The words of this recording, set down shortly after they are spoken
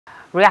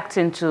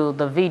Reacting to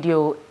the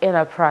video in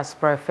a press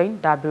briefing,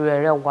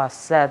 Dabiri-Erewa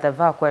said the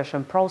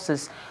evacuation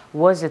process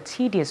was a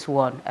tedious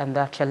one and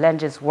that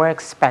challenges were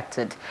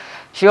expected.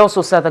 She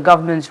also said the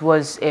government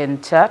was in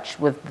touch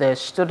with the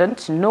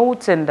students,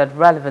 noting that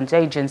relevant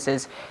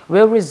agencies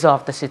will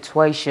resolve the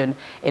situation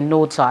in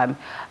no time.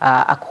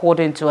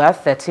 According to her,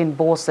 13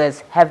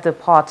 buses have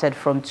departed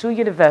from 2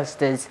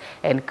 universities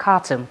in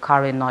Khartoum,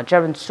 carrying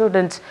Nigerian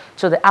students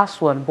to the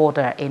Aswan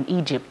border in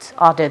Egypt,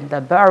 adding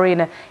that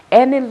barring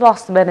any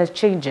last-minute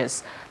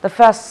changes, the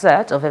first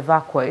set of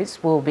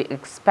evacuees will be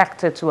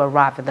expected to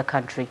arrive in the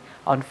country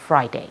on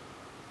Friday.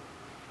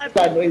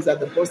 What I know is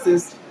that the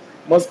buses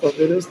must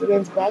convey those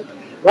students back.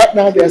 Right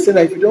now, they are saying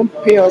that if you don't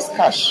pay us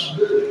cash,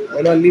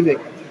 we're not leaving.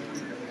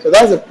 So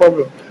that's a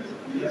problem.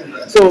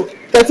 So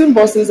 13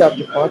 buses have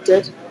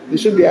departed. They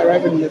should be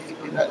arriving in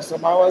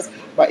some hours.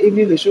 By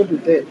evening, they should be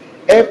there.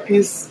 Air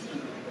Peace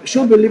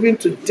should be leaving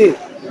today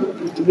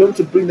to be able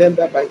to bring them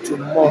back by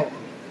tomorrow.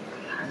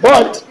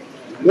 But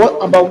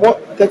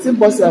 13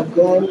 buses have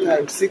gone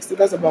times 60.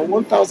 That's about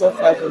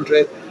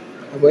 1,500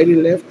 have already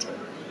left.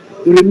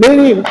 The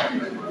remaining,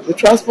 the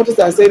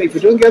transporters are saying if you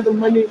don't get the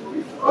money,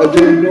 you're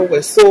doing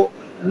nowhere. So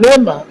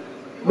NEMA,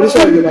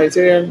 Ministry of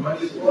Humanitarian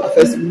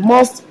Affairs,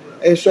 must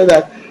ensure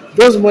that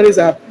those monies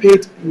are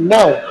paid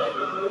now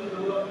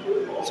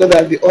so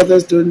that the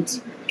others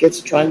don't get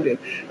stranded.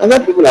 And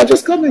then people are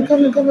just coming. And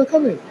that's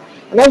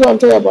what I'm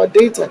talking about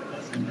data.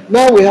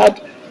 Now we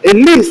had a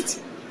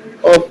list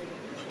of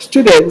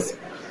students,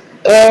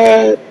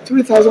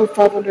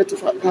 3,500 to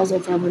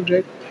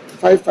 5,500,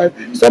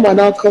 55. Some are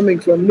now coming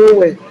from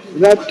nowhere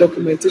without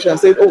documentation and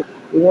saying, oh,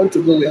 we want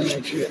to go, we are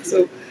Nigerian.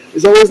 So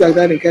it's always like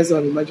that in case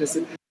of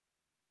emergency.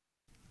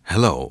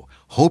 Hello,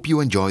 hope you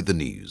enjoyed the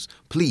news.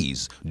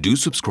 Please do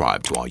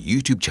subscribe to our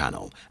YouTube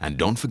channel and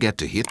don't forget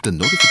to hit the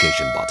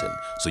notification button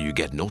so you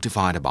get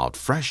notified about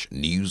fresh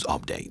news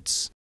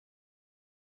updates.